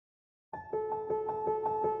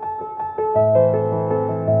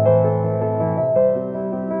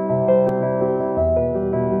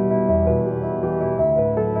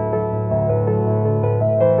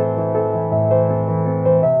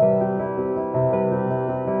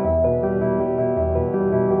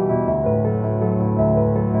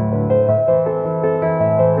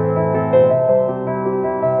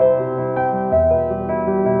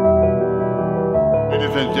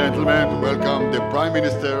Ladies and gentlemen, welcome the Prime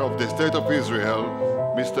Minister of the State of Israel,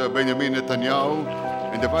 Mr. Benjamin Netanyahu,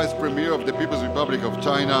 and the Vice Premier of the People's Republic of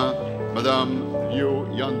China, Madame Liu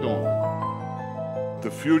Yandong.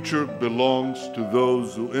 The future belongs to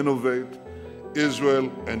those who innovate. Israel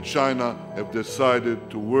and China have decided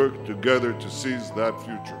to work together to seize that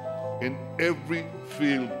future. In every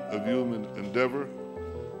field of human endeavor,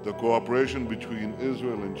 the cooperation between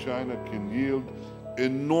Israel and China can yield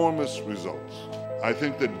enormous results. I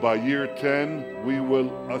think that by year 10, we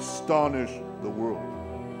will astonish the world.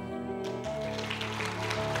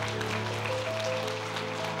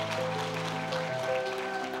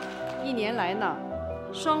 一年来呢，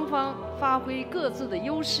双方发挥各自的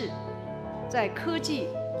优势，在科技、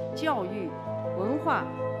教育、文化、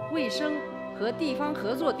卫生和地方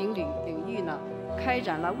合作等领域呢，开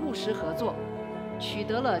展了务实合作，取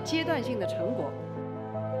得了阶段性的成果。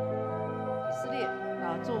以色列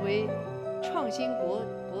作为创新国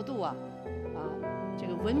度这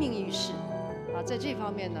个闻名于世在这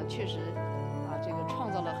方面呢，确实这个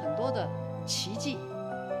创造了很多的奇迹。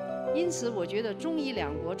因此，我觉得中伊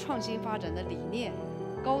两国创新发展的理念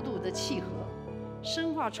高度的契合，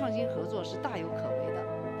深化创新合作是大有可为的。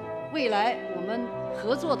未来我们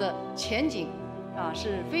合作的前景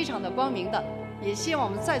是非常的光明的，也希望我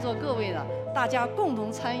们在座各位呢，大家共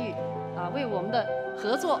同参与为我们的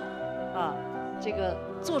合作这个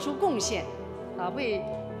做出贡献为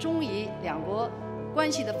中伊两国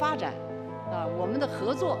关系的发展我们的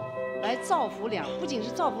合作来造福不仅是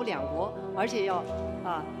造福两国，而且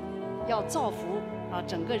要造福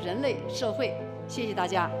整个人类社会。谢谢大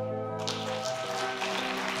家。